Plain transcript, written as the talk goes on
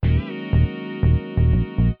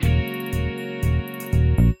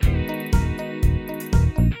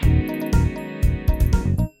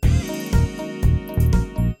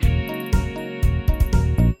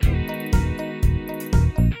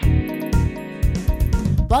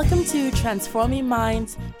Welcome to Transforming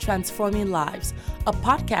Minds, Transforming Lives, a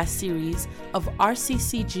podcast series of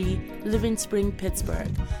RCCG Living Spring, Pittsburgh.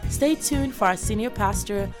 Stay tuned for our senior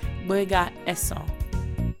pastor, Boyega Esson.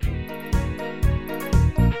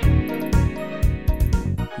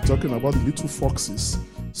 We're talking about the LittleFoxes,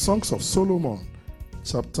 Songs of Solomon,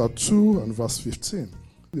 chapter 2 and verse 15.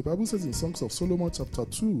 The Bible says in Songs of Solomon, chapter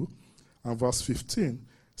 2 and verse 15,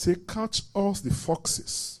 say, catch us the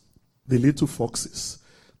foxes, the little foxes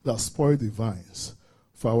that spoil the vines,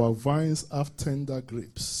 for our vines have tender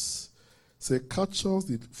grapes. Say, catch us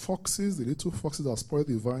the foxes, the little foxes that spoil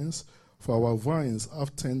the vines, for our vines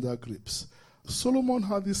have tender grapes. Solomon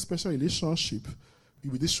had this special relationship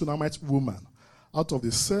with this Shunammite woman. Out of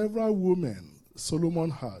the several women Solomon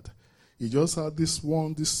had, he just had this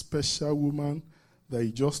special woman that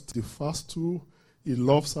he just defers to. He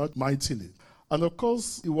loves her mightily. And of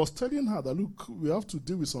course, he was telling her that, look, we have to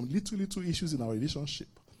deal with some little issues in our relationship.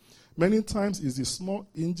 Many times it's the small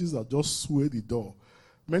hinges that just sway the door.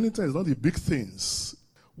 Many times it's not the big things.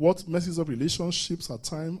 What messes up relationships at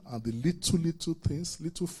times are the little things,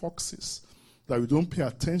 little foxes that we don't pay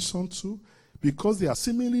attention to because they are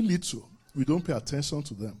seemingly little. We don't pay attention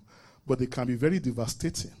to them, but they can be very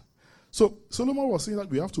devastating. So Solomon was saying that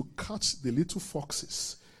we have to catch the little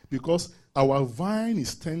foxes because our vine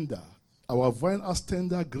is tender. Our vine has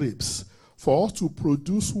tender grapes. For us to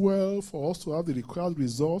produce well, for us to have the required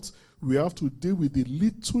results, we have to deal with the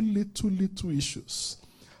little issues.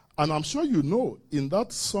 And I'm sure you know, in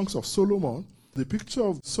that Songs of Solomon, the picture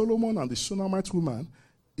of Solomon and the Shunammite woman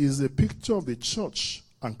is a picture of the church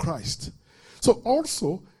and Christ. So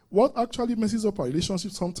also, what actually messes up our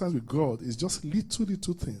relationship sometimes with God is just little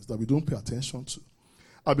things that we don't pay attention to.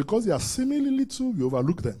 And because they are seemingly little, we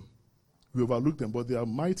overlook them. But they are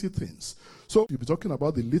mighty things. So we'll be talking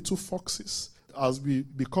about the little foxes. As we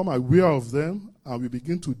become aware of them and we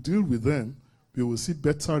begin to deal with them, we will see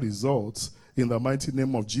better results in the mighty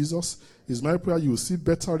name of Jesus. It's my prayer you will see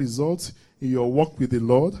better results in your walk with the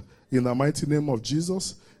Lord in the mighty name of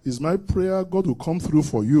Jesus. It's my prayer God will come through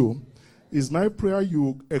for you. It's my prayer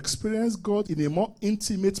you experience God in a more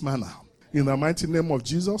intimate manner in the mighty name of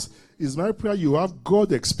Jesus. It's my prayer you have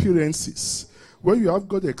God experiences. When you have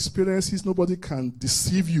God experiences, nobody can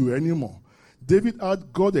deceive you anymore. David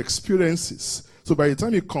had God experiences. So by the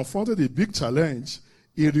time he confronted a big challenge,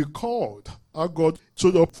 he recalled how God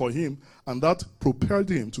showed up for him, and that propelled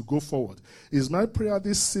him to go forward. It's my prayer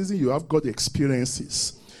this season you have God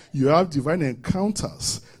experiences. You have divine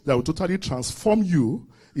encounters that will totally transform you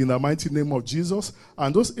in the mighty name of Jesus.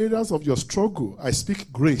 And those areas of your struggle, I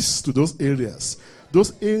speak grace to those areas.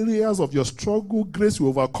 Those areas of your struggle, grace will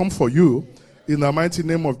overcome for you. In the mighty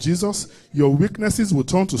name of Jesus, your weaknesses will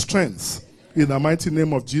turn to strength. In the mighty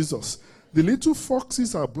name of Jesus. The little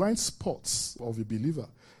foxes are blind spots of a believer.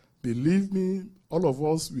 Believe me, all of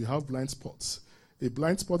us, we have blind spots. A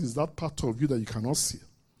blind spot is that part of you that you cannot see.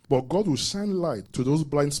 But God will shine light to those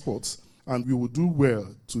blind spots, and we will do well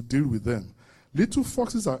to deal with them. Little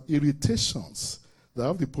foxes are irritations that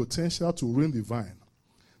have the potential to ruin the vine.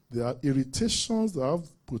 There are irritations that have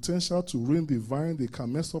potential to ruin the vine. They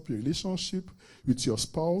can mess up your relationship with your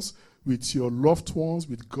spouse, with your loved ones,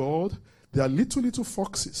 with God. They are little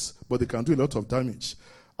foxes, but they can do a lot of damage.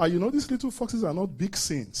 And you know, these little foxes are not big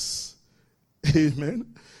sins.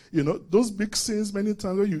 Amen. You know, those big sins, many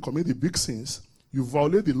times when you commit the big sins, you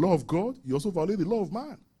violate the law of God, you also violate the law of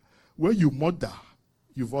man. When you murder,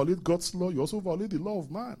 you violate God's law, you also violate the law of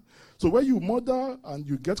man. So when you murder and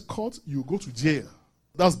you get caught, you go to jail.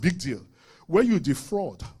 That's big deal. When you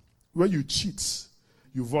defraud, when you cheat,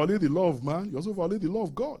 you violate the law of man, you also violate the law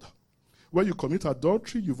of God. When you commit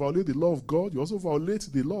adultery, you violate the law of God, you also violate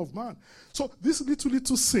the law of man. So these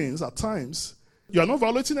little sins, at times, you are not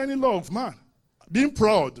violating any law of man. Being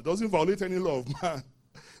proud doesn't violate any law of man.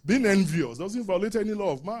 Being envious doesn't violate any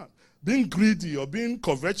law of man. Being greedy or being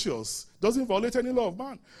covetous doesn't violate any law of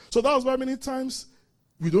man. So that's why many times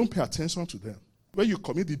we don't pay attention to them. When you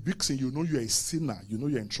commit the big sin, you know you're a sinner, you know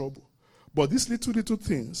you're in trouble. But these little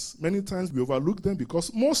things, many times we overlook them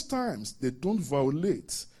because most times they don't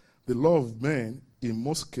violate the law of man in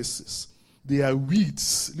most cases. They are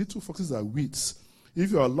weeds. Little foxes are weeds.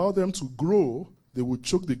 If you allow them to grow, they will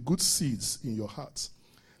choke the good seeds in your heart.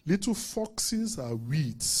 Little foxes are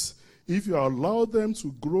weeds. If you allow them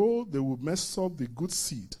to grow, they will mess up the good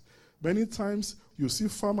seed. Many times you see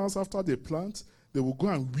farmers after they plant, they will go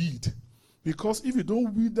and weed. Because if you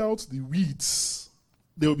don't weed out the weeds,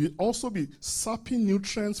 they will also be sapping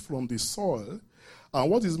nutrients from the soil,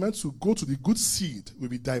 and what is meant to go to the good seed will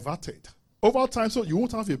be diverted. Over time, so you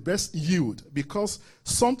won't have a best yield because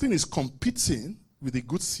something is competing with the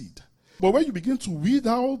good seed. But when you begin to weed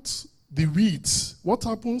out the weeds, what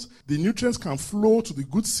happens? The nutrients can flow to the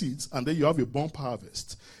good seeds, and then you have a bumper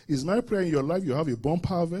harvest. It's my prayer in your life you have a bumper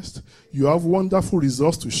harvest. You have wonderful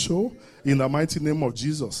results to show in the mighty name of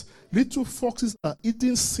Jesus. Little foxes are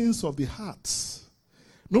eating sins of the heart.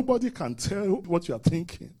 Nobody can tell what you are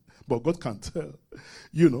thinking, but God can tell.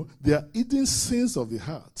 They are eating sins of the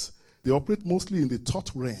heart. They operate mostly in the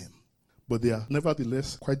thought realm, but they are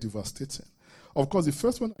nevertheless quite devastating. Of course, the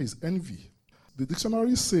first one is envy. The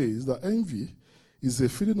dictionary says that envy is a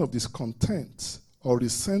feeling of discontent or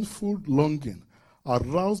resentful longing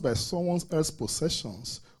aroused by someone else's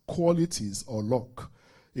possessions, qualities, or luck.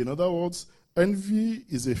 In other words, envy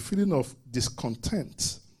is a feeling of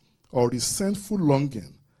discontent or resentful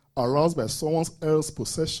longing aroused by someone else's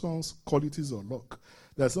possessions, qualities, or luck.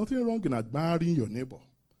 There's nothing wrong in admiring your neighbor.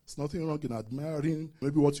 There's nothing wrong in admiring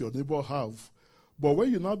maybe what your neighbor have. But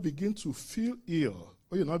when you now begin to feel ill,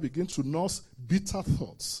 when you now begin to nurse bitter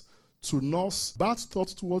thoughts, to nurse bad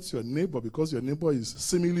thoughts towards your neighbor because your neighbor is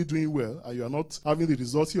seemingly doing well and you are not having the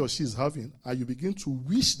results he or she is having, and you begin to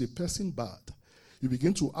wish the person bad, you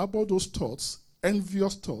begin to harbor those thoughts,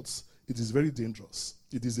 envious thoughts, it is very dangerous.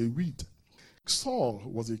 It is a weed. Saul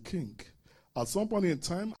was a king. At some point in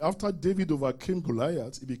time, after David overcame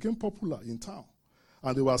Goliath, he became popular in town.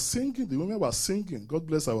 And they were singing, the women were singing, God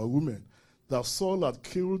bless our women, that Saul had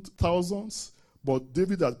killed thousands, but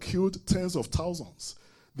David had killed tens of thousands.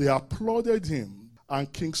 They applauded him,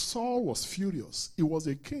 and King Saul was furious. He was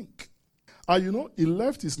a king. And he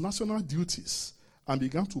left his national duties and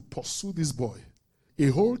began to pursue this boy. A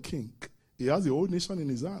whole king. He has the whole nation in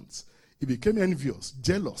his hands. He became envious,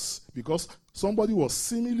 jealous, because somebody was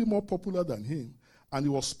seemingly more popular than him, and he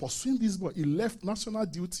was pursuing this boy. He left national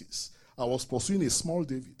duties and was pursuing a small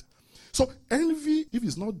David. So envy, if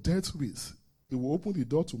it's not dealt with, it will open the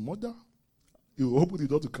door to murder. It will open the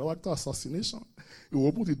door to character assassination. It will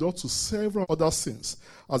open the door to several other sins.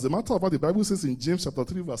 As a matter of fact, the Bible says in James chapter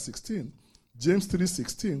 3, verse 16, James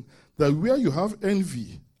 3:16, that where you have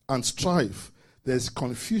envy and strife, there is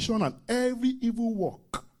confusion and every evil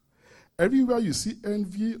work. Everywhere you see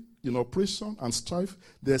envy in operation and strife,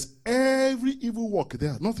 there's every evil work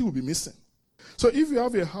there. Nothing will be missing. So if you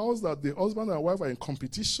have a house that the husband and wife are in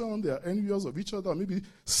competition, they are envious of each other, maybe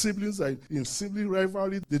siblings are in sibling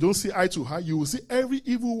rivalry, they don't see eye to eye, you will see every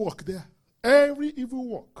evil work there. Every evil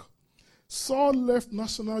work. Saul left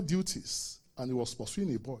national duties and he was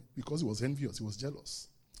pursuing a boy because he was envious, he was jealous.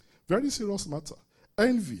 Very serious matter.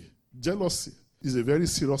 Envy, jealousy is a very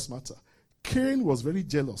serious matter. Cain was very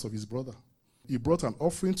jealous of his brother. He brought an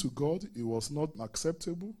offering to God. It was not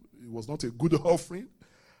acceptable. It was not a good offering.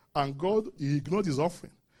 And God, he ignored his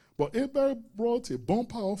offering. But Abel brought a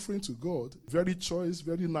bumper offering to God, very choice,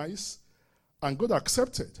 very nice, and God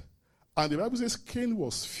accepted. And the Bible says Cain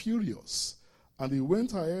was furious, and he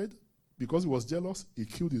went ahead, because he was jealous, he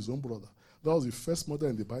killed his own brother. That was the first murder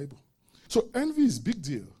in the Bible. So envy is a big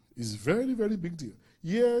deal. It's very, very big deal.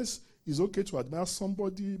 Yes, it's okay to admire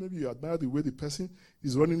somebody. Maybe you admire the way the person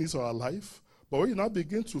is running his or her life. But when you now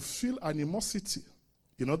begin to feel animosity,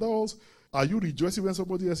 in other words, are you rejoicing when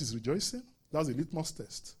somebody else is rejoicing? That's a litmus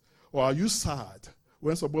test. Or are you sad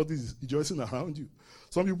when somebody is rejoicing around you?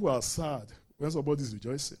 Some people are sad when somebody is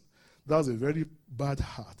rejoicing. That's a very bad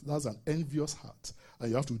heart. That's an envious heart. And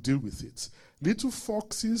you have to deal with it. Little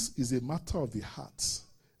foxes is a matter of the heart.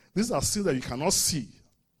 These are sins that you cannot see.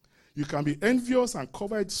 You can be envious and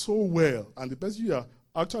cover it so well, and the person you are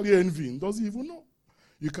actually envying doesn't even know.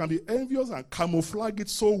 You can be envious and camouflage it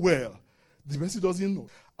so well, the person doesn't know.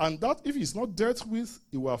 And that, if it's not dealt with,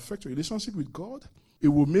 it will affect your relationship with God. It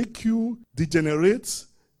will make you degenerate.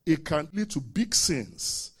 It can lead to big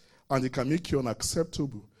sins, and it can make you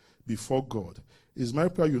unacceptable before God. It's my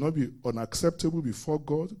prayer you will not be unacceptable before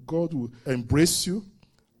God. God will embrace you,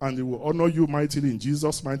 and He will honor you mightily in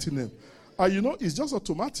Jesus' mighty name. And it's just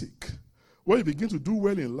automatic. When you begin to do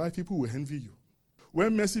well in life, people will envy you.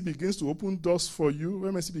 When mercy begins to open doors for you,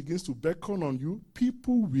 when mercy begins to beckon on you,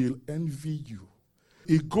 people will envy you.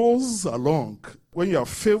 It goes along. When you are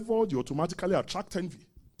favored, you automatically attract envy.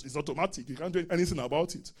 It's automatic. You can't do anything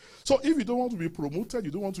about it. So if you don't want to be promoted,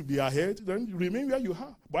 you don't want to be ahead, then you remain where you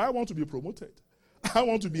are. But I want to be promoted. I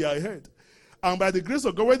want to be ahead. And by the grace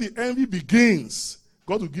of God, when the envy begins,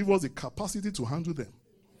 God will give us the capacity to handle them.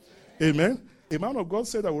 Amen. A man of God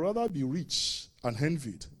said, I would rather be rich and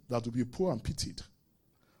envied than to be poor and pitied.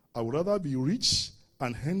 I would rather be rich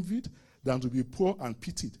and envied than to be poor and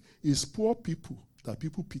pitied. It's poor people that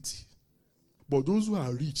people pity. But those who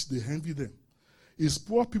are rich, they envy them. It's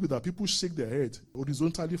poor people that people shake their head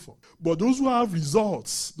horizontally for. But those who have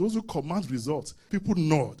results, those who command results, people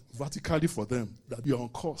nod vertically for them, that you're on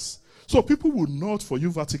course. So people will nod for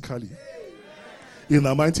you vertically. In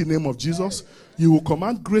the mighty name of Jesus, you will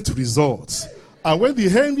command great results. And when the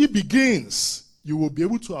envy begins, you will be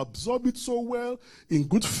able to absorb it so well in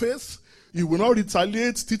good faith. You will not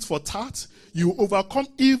retaliate tit for tat. You will overcome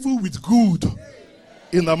evil with good.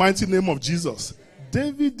 In the mighty name of Jesus.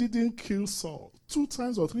 David didn't kill Saul. 2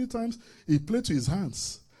 times or 3 times, he played to his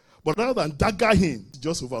hands. But rather than dagger him, he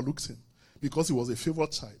just overlooked him because he was a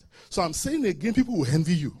favored child. So I'm saying again, people will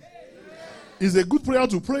envy you. It's a good prayer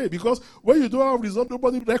to pray because when you don't have results,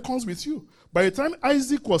 nobody reckons with you. By the time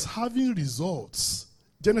Isaac was having results,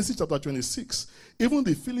 Genesis chapter 26, even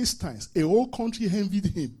the Philistines, a whole country envied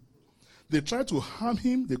him. They tried to harm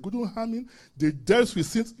him. They couldn't harm him. They dealt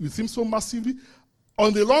with him so massively.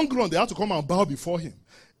 On the long run, they had to come and bow before him.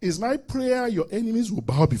 It's my prayer your enemies will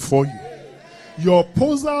bow before you. Your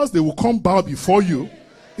opposers, they will come bow before you.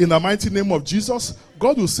 In the mighty name of Jesus,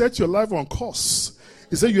 God will set your life on course.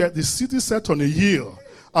 He said you are the city set on a hill.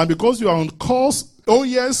 And because you are on course, oh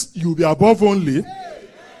yes, you'll be above only.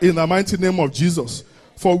 In the mighty name of Jesus.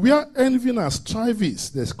 For where envy and strife is,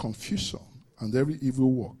 there's confusion and every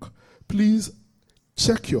evil work. Please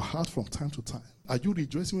check your heart from time to time. Are you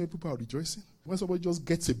rejoicing when people are rejoicing? When somebody just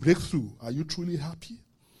gets a breakthrough, are you truly happy?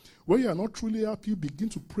 When you are not truly happy, begin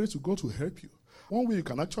to pray to God to help you. One way you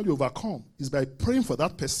can actually overcome is by praying for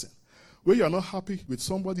that person. When you are not happy with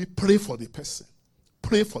somebody, pray for the person.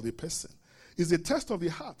 Pray for the person. It's a test of the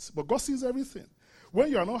heart, but God sees everything. When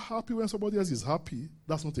you are not happy when somebody else is happy,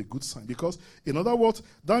 that's not a good sign. Because, in other words,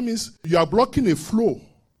 that means you are blocking a flow.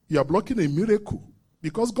 You are blocking a miracle.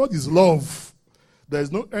 Because God is love. There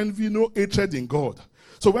is no envy, no hatred in God.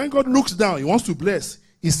 So when God looks down, he wants to bless.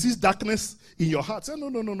 He sees darkness in your heart. Say, no,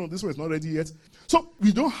 this one is not ready yet. So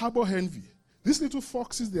we don't harbor envy. These little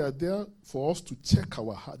foxes, they are there for us to check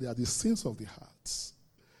our heart. They are the sins of the heart.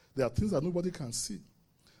 They are things that nobody can see.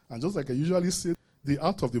 And just like I usually say, the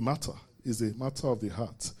heart of the matter is a matter of the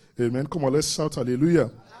heart. Amen. Come on, let's shout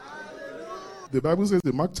hallelujah. Hallelujah. The Bible says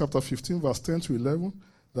in Mark chapter 15, verse 10 to 11,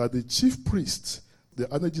 that the chief priests, they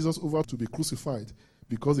handed Jesus over to be crucified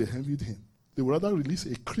because they envied him. They would rather release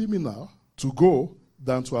a criminal to go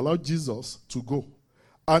than to allow Jesus to go.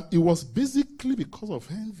 And it was basically because of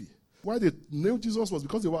envy. Why they nailed Jesus was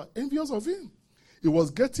because they were envious of him. He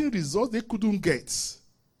was getting results they couldn't get.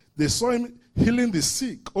 They saw him healing the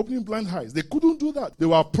sick, opening blind eyes. They couldn't do that. They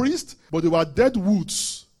were priests, but they were dead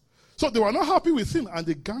woods. So they were not happy with him, and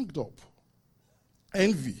they ganged up.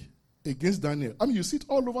 Envy against Daniel. I mean, you see it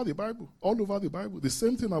all over the Bible. All over the Bible. The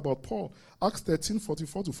same thing about Paul. Acts 13,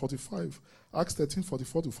 44 to 45. Acts 13,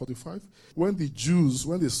 44 to 45. When the Jews,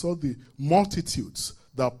 when they saw the multitudes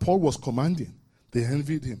that Paul was commanding, they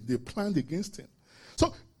envied him. They planned against him.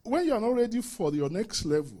 So when you are not ready for your next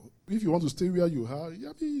level, if you want to stay where you are,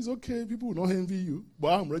 yeah, it's okay. People will not envy you.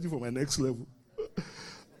 But I'm ready for my next level.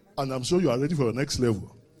 And I'm sure you are ready for your next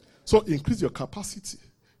level. So increase your capacity.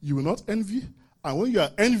 You will not envy. And when you are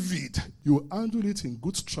envied, you will handle it in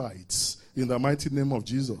good strides in the mighty name of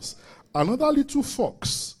Jesus. Another little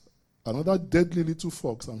fox, another deadly little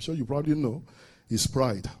fox, I'm sure you probably know, is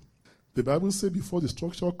pride. The Bible says before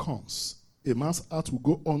destruction comes, a man's heart will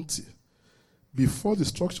go empty. Before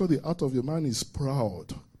destruction, the heart of a man is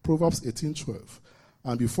proud. Proverbs 18:12.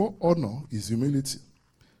 And before honor is humility.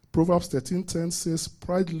 Proverbs 13:10 says,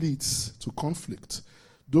 pride leads to conflict.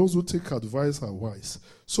 Those who take advice are wise.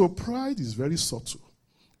 So pride is very subtle.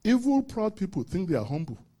 Evil, proud people think they are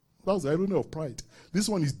humble. That's the irony of pride. This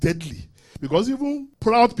one is deadly. Because even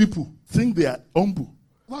proud people think they are humble.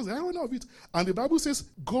 That's the irony of it. And the Bible says,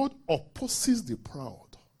 God opposes the proud.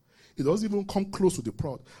 It doesn't even come close to the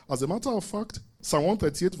proud. As a matter of fact, Psalm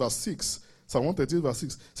 138 verse 6, Psalm 138 verse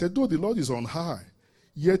 6 said, though the Lord is on high,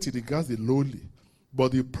 yet he regards the lowly.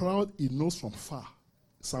 But the proud he knows from far.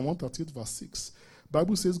 Psalm 138 verse 6.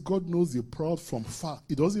 Bible says God knows the proud from far.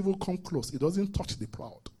 It doesn't even come close. It doesn't touch the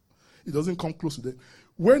proud. It doesn't come close to them.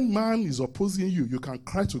 When man is opposing you, you can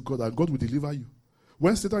cry to God and God will deliver you.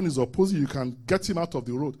 When Satan is opposing you, you can get him out of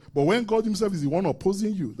the road. But when God himself is the one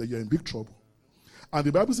opposing you, then you're in big trouble. And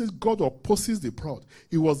the Bible says God opposes the proud.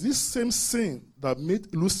 It was this same sin that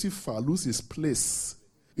made Lucifer lose his place.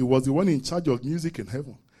 He was the one in charge of music in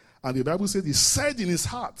heaven. And the Bible says he said in his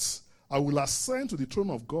heart, I will ascend to the throne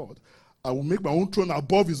of God. I will make my own throne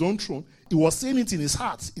above his own throne. He was saying it in his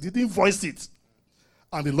heart. He didn't voice it.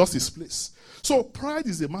 And he lost his place. So pride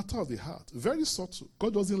is a matter of the heart. Very subtle.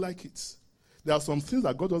 God doesn't like it. There are some things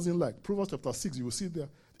that God doesn't like. Proverbs chapter 6, you will see there.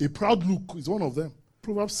 A proud look is one of them.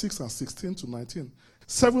 Proverbs 6 and 16 to 19.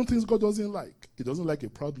 7 things God doesn't like. He doesn't like a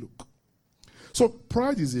proud look. So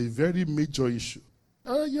pride is a very major issue.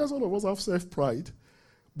 Yes, all of us have self-pride,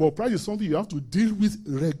 but pride is something you have to deal with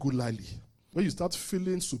regularly. When you start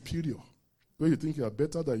feeling superior, when you think you are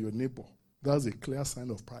better than your neighbor, that's a clear sign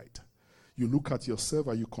of pride. You look at yourself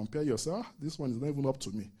and you compare yourself, this one is not even up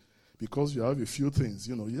to me. Because you have a few things,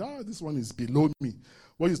 this one is below me.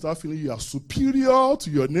 When you start feeling you are superior to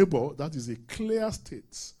your neighbor, that is a clear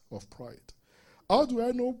state of pride. How do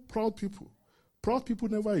I know proud people? Proud people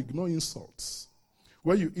never ignore insults.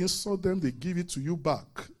 When you insult them, they give it to you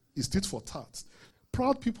back. It's tit for tat.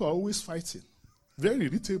 Proud people are always fighting. Very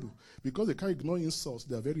irritable. Because they can't ignore insults,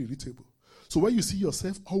 they are very irritable. So when you see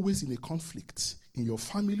yourself always in a conflict, in your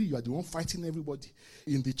family, you are the one fighting everybody.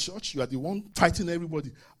 In the church, you are the one fighting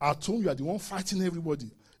everybody. At home, you are the one fighting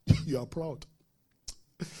everybody. You are proud.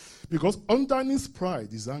 Because underneath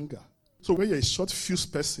pride is anger. So when you're a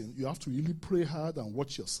short-fused person, you have to really pray hard and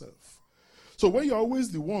watch yourself. So when you're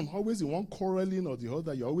always the one quarreling or the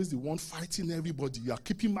other, you're always the one fighting everybody. You are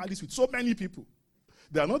keeping malice with so many people.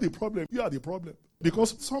 They are not the problem. You are the problem.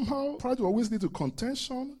 Because somehow pride will always lead to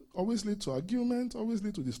contention, always lead to argument, always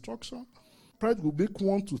lead to destruction. Pride will make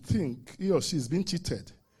one to think he or she is being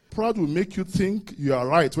cheated. Pride will make you think you are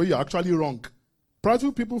right when you are actually wrong.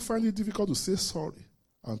 Prideful people find it difficult to say sorry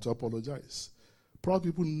and to apologize. Proud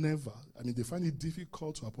people never. They find it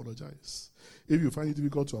difficult to apologize. If you find it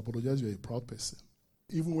difficult to apologize, you're a proud person.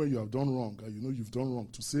 Even when you have done wrong, and you know you've done wrong,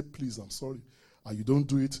 to say, please, I'm sorry, and you don't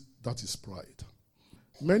do it, that is pride.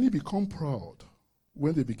 Many become proud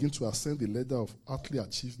when they begin to ascend the ladder of earthly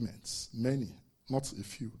achievements. Many, not a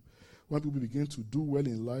few. When people begin to do well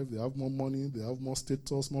in life, they have more money, they have more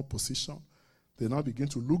status, more position, they now begin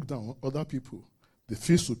to look down on other people. They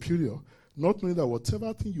feel superior, not knowing that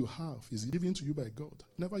whatever thing you have is given to you by God.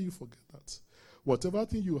 Never you forget that. Whatever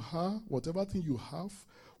thing you have, whatever thing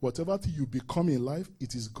you become in life,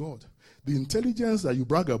 it is God. The intelligence that you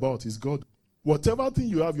brag about is God. Whatever thing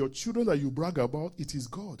you have, your children that you brag about, it is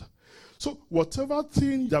God. So whatever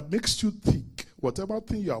thing that makes you think, whatever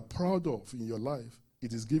thing you are proud of in your life,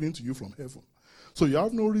 it is given to you from heaven. So you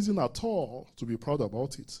have no reason at all to be proud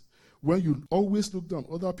about it. When you always look down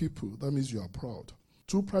on other people, that means you are proud.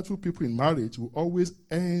 2 prideful people in marriage will always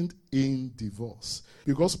end in divorce.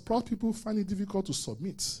 Because proud people find it difficult to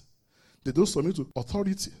submit. They don't submit to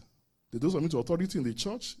authority. They don't submit to authority in the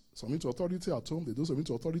church, submit to authority at home, they don't submit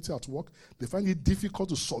to authority at work. They find it difficult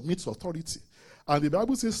to submit to authority. And the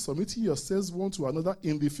Bible says, submitting yourselves one to another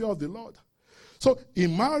in the fear of the Lord. So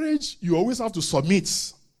in marriage, you always have to submit.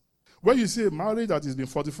 When you say marriage that has been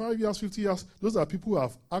 45 years, 50 years, those are people who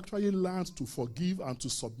have actually learned to forgive and to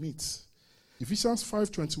submit. Ephesians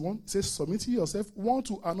 5:21 says, submitting yourself one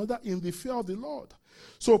to another in the fear of the Lord.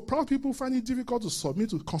 So proud people find it difficult to submit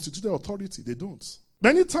to constituted authority. They don't.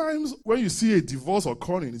 Many times when you see a divorce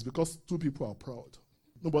occurring, it's because 2 people are proud.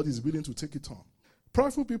 Nobody is willing to take it on.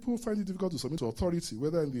 Prideful people find it difficult to submit to authority,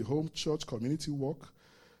 whether in the home, church, community work.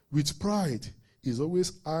 With pride, is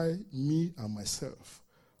always I, me, and myself.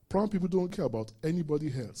 Proud people don't care about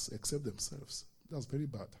anybody else except themselves. That's very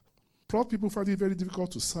bad. Proud people find it very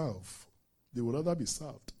difficult to serve. They would rather be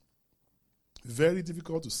served. Very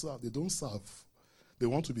difficult to serve. They don't serve. They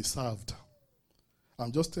want to be served.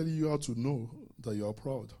 I'm just telling you how to know that you are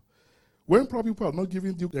proud. When proud people are not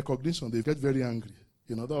giving due recognition, they get very angry.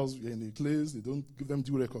 In other words, you're in a place, they don't give them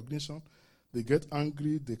due recognition. They get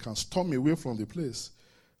angry. They can storm away from the place.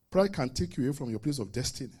 Pride can take you away from your place of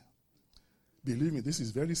destiny. Believe me, this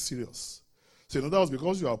is very serious. So in other words,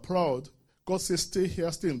 because you are proud, God says, stay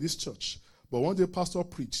here, stay in this church. But one day pastor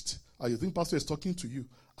preached, and you think pastor is talking to you,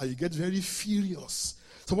 and you get very furious.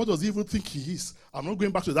 So what does he even think he is? I'm not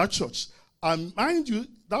going back to that church. And mind you,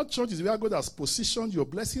 that church is where God has positioned your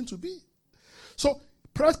blessing to be. So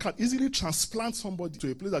pride can easily transplant somebody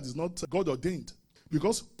to a place that is not God ordained.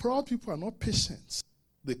 Because proud people are not patient.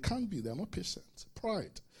 They can't be, they are not patient.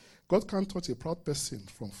 Pride. God can't touch a proud person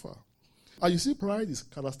from far. And you see, pride is a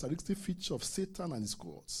characteristic feature of Satan and his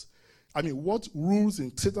cohorts. What rules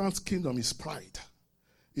in Satan's kingdom is pride.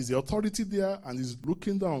 Is the authority there and is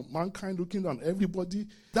looking down, mankind looking down, everybody.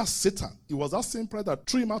 That's Satan. It was that same pride that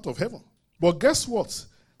threw him out of heaven. But guess what?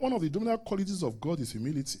 One of the dominant qualities of God is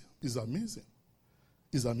humility. It's amazing.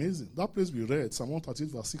 It's amazing. That place we read, Psalm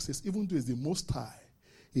 138 verse 6 says, even though he's the Most High,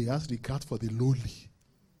 he has regard for the lowly.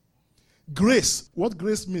 Grace. What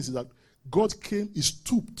grace means is that God came, he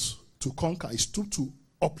stooped to conquer, he stooped to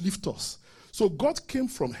uplift us. So God came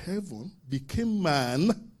from heaven, became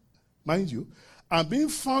man, mind you, and being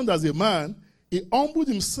found as a man, he humbled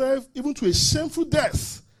himself even to a shameful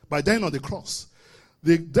death by dying on the cross.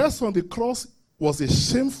 The death on the cross was a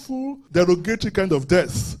shameful, derogatory kind of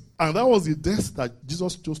death. And that was the death that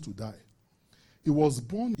Jesus chose to die. He was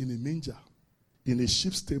born in a manger, in a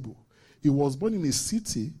sheep's stable. He was born in a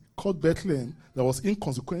city called Bethlehem that was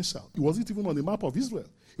inconsequential. It wasn't even on the map of Israel.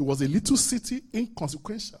 It was a little city,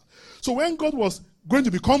 inconsequential. So when God was going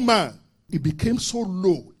to become man, he became so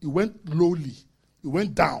low. He went lowly. He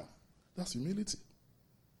went down. That's humility.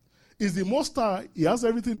 He's the Most High. He has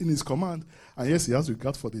everything in his command. And yes, he has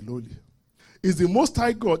regard for the lowly. He's the Most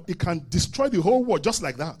High God. He can destroy the whole world just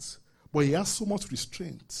like that. But he has so much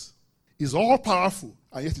restraint. He's all powerful.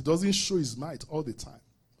 And yet he doesn't show his might all the time.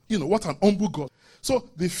 You know, what an humble God. So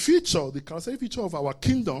the characteristic feature of our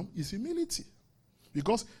kingdom is humility.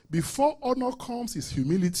 Because before honor comes is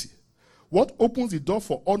humility. What opens the door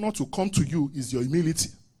for honor to come to you is your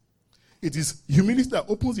humility. It is humility that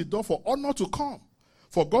opens the door for honor to come.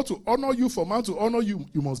 For God to honor you, for man to honor you,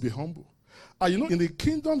 you must be humble. And you know, in the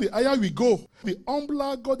kingdom, the higher we go, the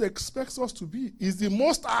humbler God expects us to be. Is the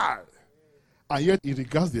Most High. And yet he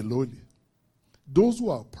regards the lowly. Those who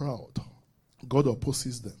are proud, God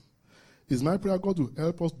opposes them. It's my prayer God will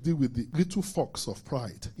help us deal with the little fox of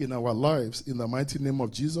pride in our lives in the mighty name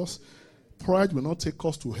of Jesus. Pride will not take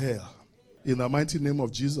us to hell in the mighty name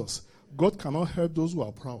of Jesus. God cannot help those who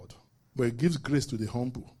are proud, but he gives grace to the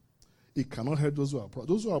humble. He cannot help those who are proud.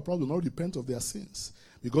 Those who are proud will not repent of their sins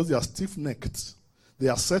because they are stiff-necked. They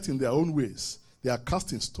are set in their own ways. They are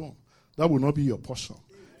cast in stone. That will not be your portion.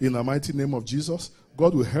 In the mighty name of Jesus,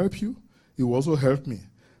 God will help you. He will also help me.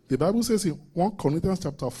 The Bible says in 1 Corinthians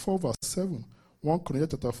chapter 4 verse 7, 1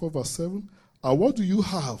 Corinthians chapter 4 verse 7, and what do you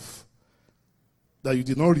have that you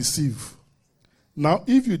did not receive? Now,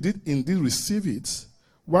 if you did indeed receive it,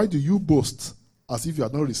 why do you boast as if you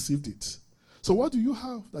had not received it? So what do you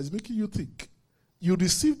have that is making you think? You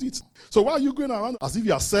received it. So why are you going around as if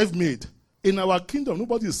you are self-made? In our kingdom,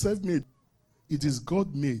 nobody is self-made. It is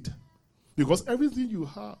God-made. Because everything you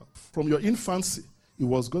have from your infancy, it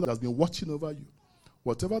was God that has been watching over you.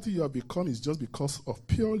 Whatever thing you have become is just because of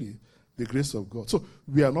purely the grace of God. So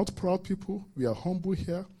we are not proud people. We are humble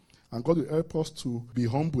here. And God will help us to be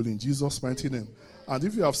humble in Jesus' mighty name. And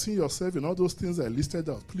if you have seen yourself in all those things I listed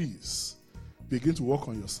out, please begin to work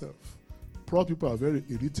on yourself. Proud people are very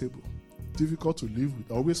irritable, difficult to live with,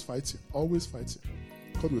 always fighting, always fighting.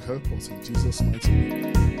 God will help us in Jesus' mighty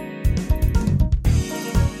name.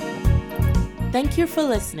 Thank you for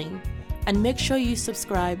listening, and make sure you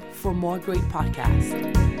subscribe for more great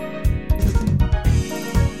podcasts.